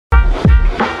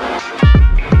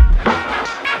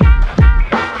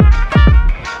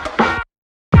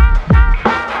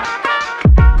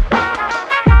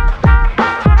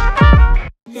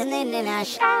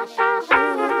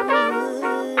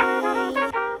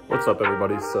What's up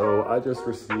everybody? So I just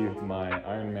received my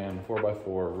Ironman 4x4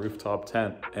 rooftop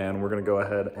tent and we're gonna go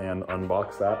ahead and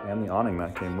unbox that and the awning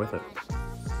that came with it.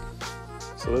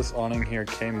 So this awning here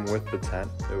came with the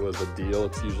tent. It was a deal.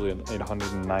 It's usually an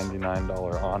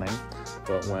 $899 awning,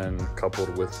 but when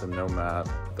coupled with the Nomad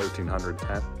 1300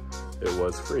 tent, it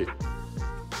was free.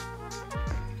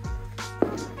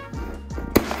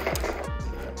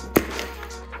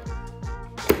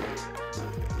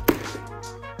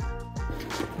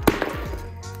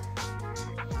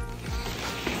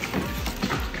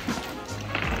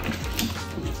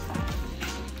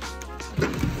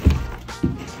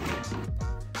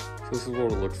 This is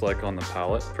what it looks like on the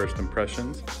pallet, first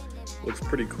impressions. Looks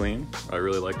pretty clean. I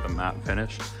really like the matte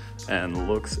finish and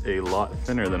looks a lot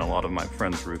thinner than a lot of my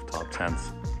friends' rooftop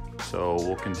tents. So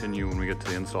we'll continue when we get to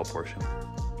the install portion.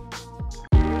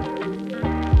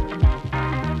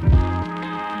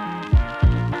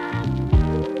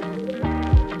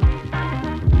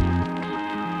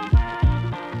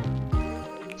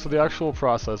 So the actual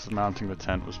process of mounting the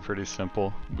tent was pretty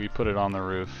simple. We put it on the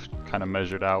roof, kind of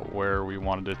measured out where we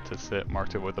wanted it to sit,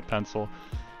 marked it with a pencil,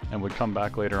 and would come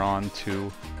back later on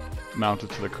to mount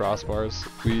it to the crossbars.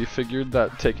 We figured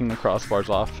that taking the crossbars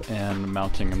off and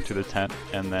mounting them to the tent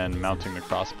and then mounting the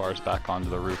crossbars back onto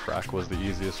the roof rack was the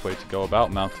easiest way to go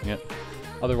about mounting it.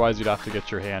 Otherwise you'd have to get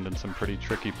your hand in some pretty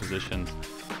tricky positions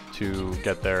to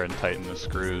get there and tighten the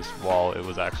screws while it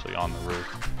was actually on the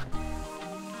roof.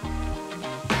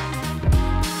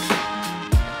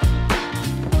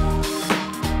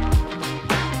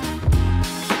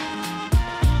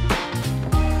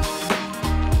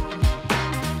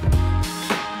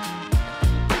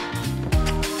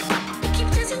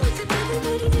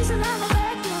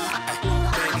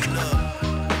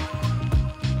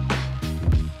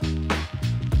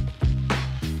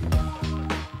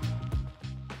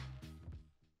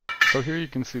 So here you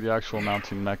can see the actual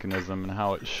mounting mechanism and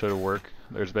how it should work.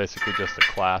 There's basically just a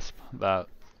clasp that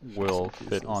will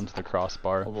fit onto the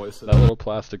crossbar. That little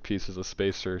plastic piece is a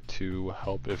spacer to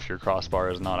help if your crossbar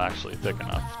is not actually thick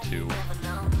enough to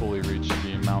fully reach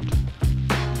the mount.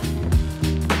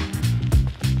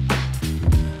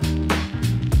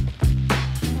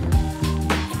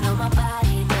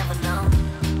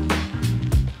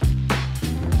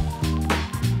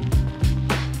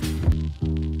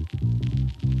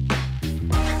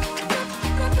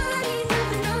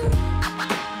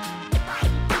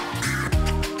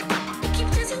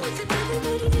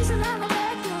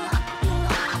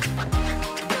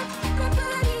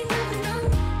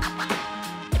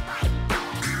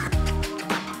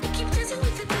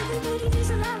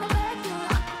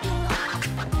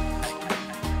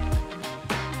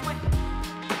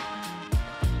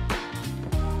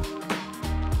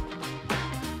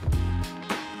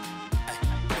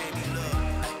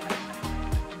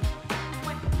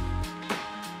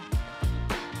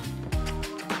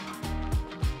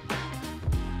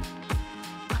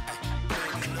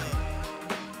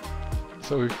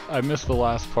 So I missed the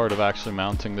last part of actually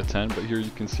mounting the tent, but here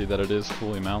you can see that it is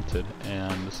fully mounted,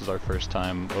 and this is our first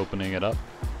time opening it up.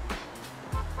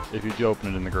 If you do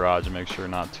open it in the garage, make sure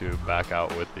not to back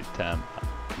out with the tent.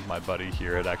 My buddy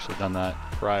here had actually done that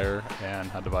prior and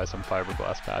had to buy some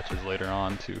fiberglass patches later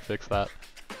on to fix that.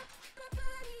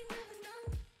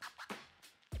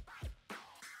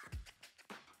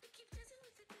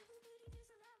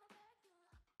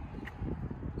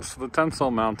 So the tent's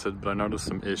all mounted, but I noticed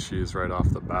some issues right off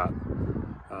the bat.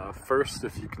 First,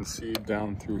 if you can see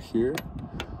down through here,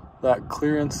 that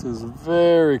clearance is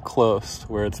very close to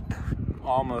where it's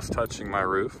almost touching my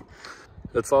roof.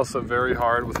 It's also very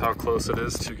hard with how close it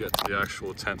is to get to the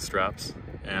actual tent straps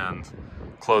and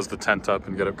close the tent up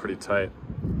and get it pretty tight.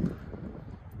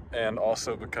 And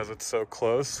also because it's so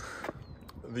close,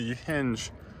 the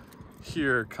hinge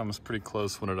here comes pretty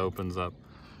close when it opens up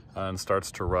and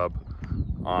starts to rub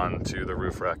onto the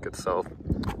roof rack itself.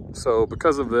 So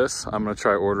because of this, I'm going to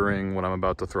try ordering what I'm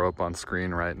about to throw up on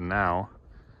screen right now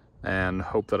and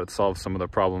hope that it solves some of the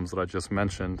problems that I just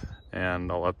mentioned,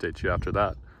 and I'll update you after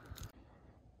that.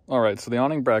 Alright, so the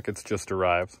awning brackets just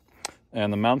arrived,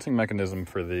 and the mounting mechanism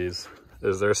for these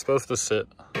is they're supposed to sit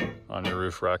on your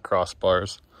roof rack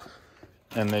crossbars,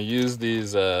 and they use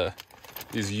these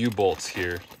U-bolts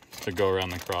here to go around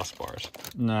the crossbars.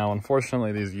 Now,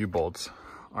 unfortunately, these U-bolts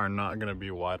are not going to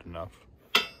be wide enough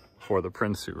for the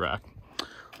Prinsu rack.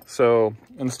 So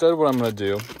instead what I'm going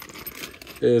to do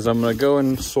is I'm going to go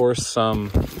and source some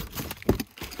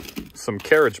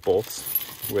carriage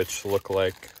bolts, which look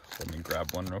like, let me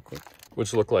grab one real quick,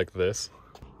 which look like this.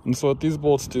 And so what these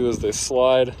bolts do is they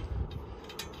slide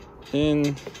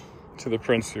in to the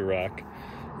Prinsu rack,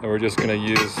 and we're just going to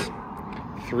use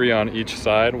 3 on each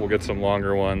side. We'll get some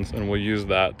longer ones and we'll use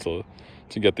that to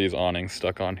get these awnings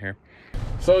stuck on here.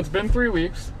 So it's been 3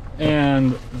 weeks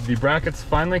and the brackets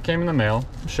finally came in the mail.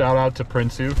 Shout out to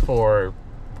Prinsu for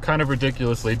kind of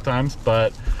ridiculous lead times,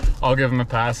 but I'll give them a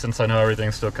pass since I know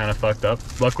everything's still kind of fucked up.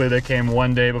 Luckily they came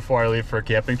 1 day before I leave for a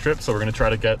camping trip, so we're gonna try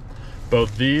to get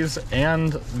both these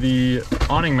and the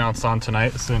awning mounts on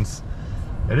tonight since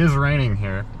it is raining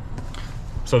here.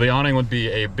 So the awning would be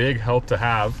a big help to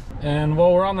have. And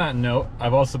while we're on that note,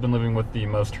 I've also been living with the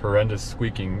most horrendous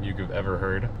squeaking you've ever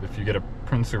heard. If you get a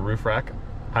Prinsu Roof Rack,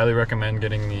 highly recommend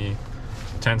getting the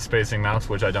tent spacing mounts,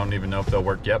 which I don't even know if they'll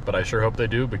work yet, but I sure hope they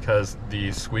do, because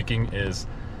the squeaking is,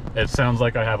 it sounds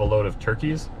like I have a load of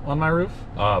turkeys on my roof.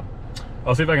 I'll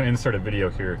see if I can insert a video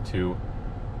here to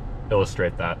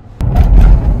illustrate that.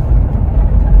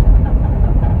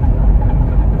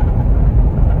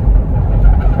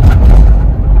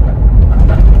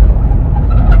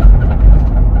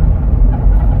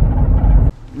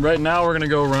 Right now we're gonna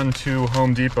go run to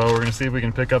Home Depot. We're gonna see if we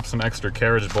can pick up some extra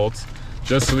carriage bolts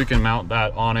just so we can mount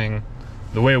that awning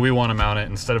the way we want to mount it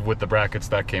instead of with the brackets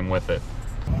that came with it.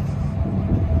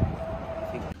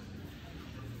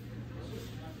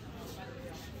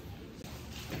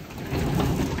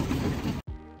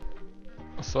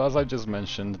 So as I just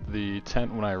mentioned, the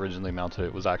tent when I originally mounted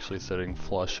it was actually sitting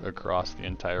flush across the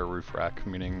entire roof rack,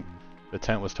 meaning the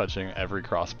tent was touching every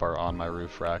crossbar on my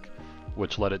roof rack,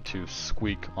 which led it to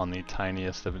squeak on the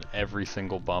tiniest of every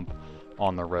single bump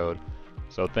on the road.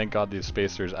 So thank God these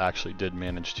spacers actually did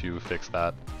manage to fix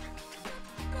that.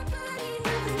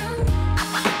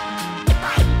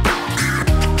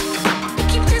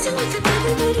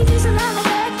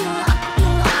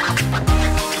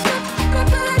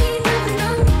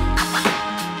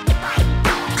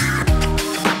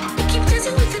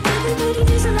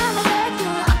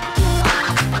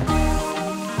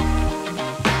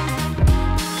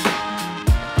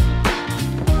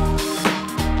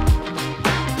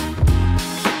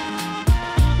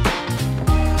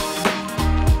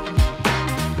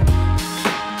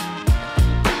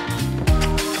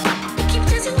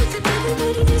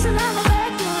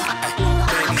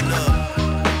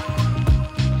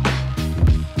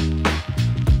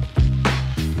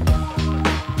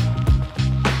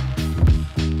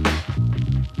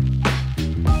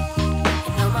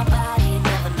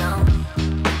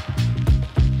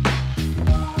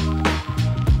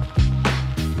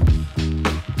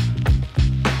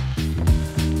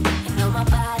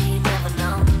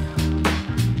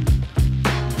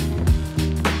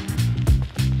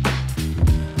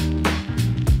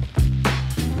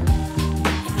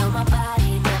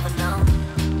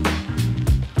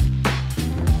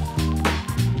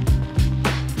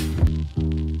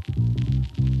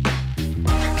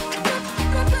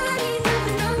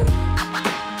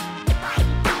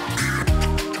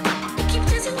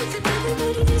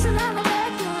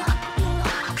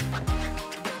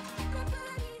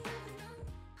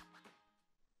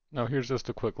 Now here's just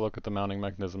a quick look at the mounting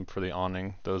mechanism for the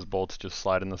awning. Those bolts just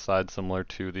slide in the side similar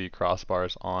to the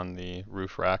crossbars on the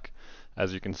roof rack.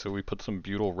 As you can see, we put some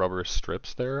butyl rubber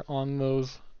strips there on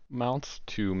those mounts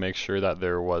to make sure that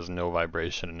there was no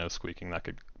vibration and no squeaking that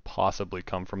could possibly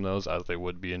come from those, as they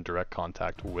would be in direct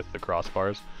contact with the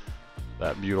crossbars.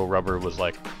 That butyl rubber was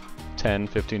like $10,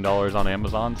 $15 on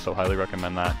Amazon, so highly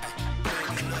recommend that.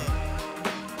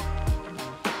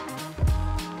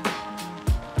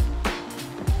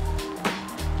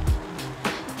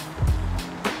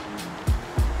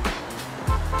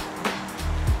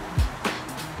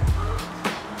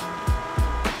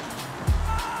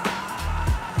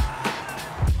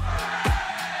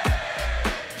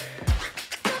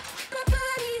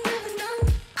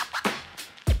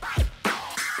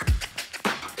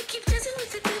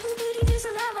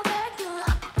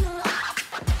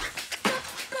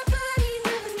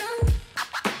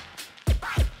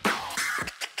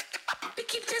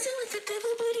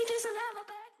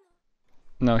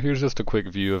 Now here's just a quick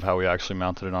view of how we actually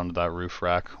mounted it onto that roof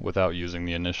rack without using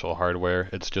the initial hardware.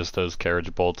 It's just those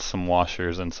carriage bolts, some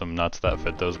washers, and some nuts that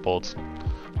fit those bolts.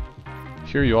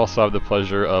 Here you also have the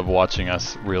pleasure of watching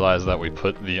us realize that we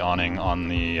put the awning on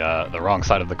the wrong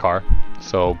side of the car.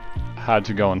 So had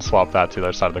to go and swap that to the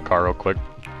other side of the car real quick.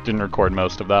 Didn't record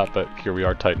most of that, but here we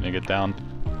are tightening it down.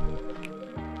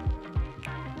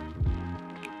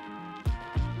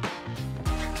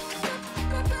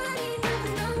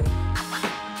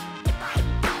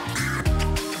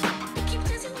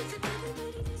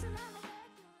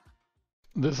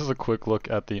 This is a quick look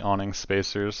at the awning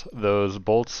spacers. Those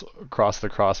bolts across the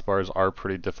crossbars are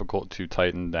pretty difficult to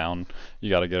tighten down. You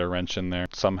got to get a wrench in there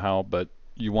somehow, but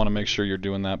you want to make sure you're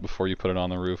doing that before you put it on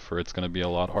the roof, or it's going to be a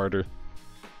lot harder.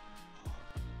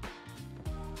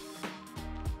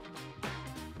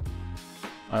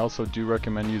 I also do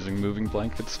recommend using moving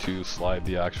blankets to slide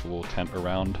the actual tent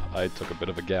around. I took a bit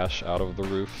of a gash out of the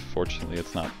roof. Fortunately,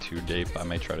 it's not too deep. I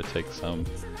may try to take some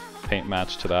paint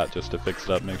match to that just to fix it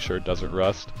up, make sure it doesn't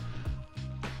rust.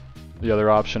 The other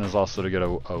option is also to get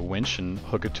a winch and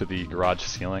hook it to the garage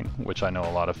ceiling, which I know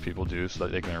a lot of people do so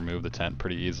that they can remove the tent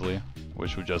pretty easily,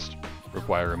 which would just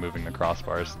require removing the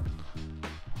crossbars.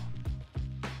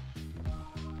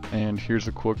 And here's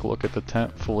a quick look at the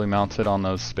tent fully mounted on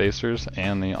those spacers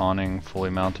and the awning fully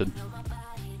mounted.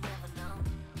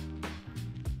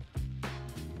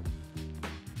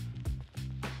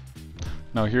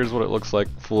 Now here's what it looks like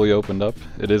fully opened up.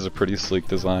 It is a pretty sleek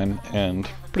design and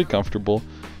pretty comfortable.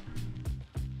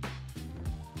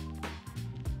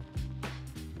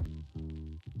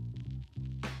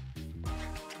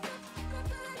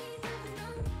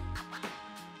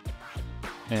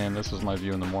 And this is my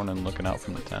view in the morning looking out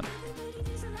from the tent.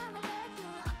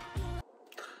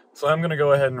 So I'm gonna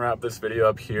go ahead and wrap this video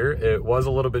up here. It was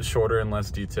a little bit shorter and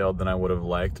less detailed than I would have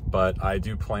liked, but I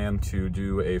do plan to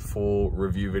do a full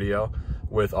review video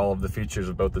with all of the features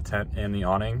of both the tent and the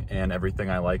awning and everything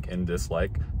I like and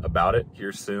dislike about it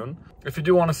here soon. If you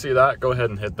do want to see that, go ahead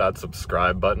and hit that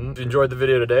subscribe button. If you enjoyed the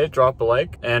video today, drop a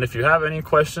like. And if you have any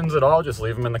questions at all, just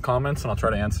leave them in the comments and I'll try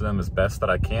to answer them as best that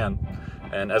I can.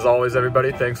 And as always,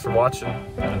 everybody, thanks for watching,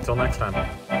 and until next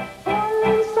time.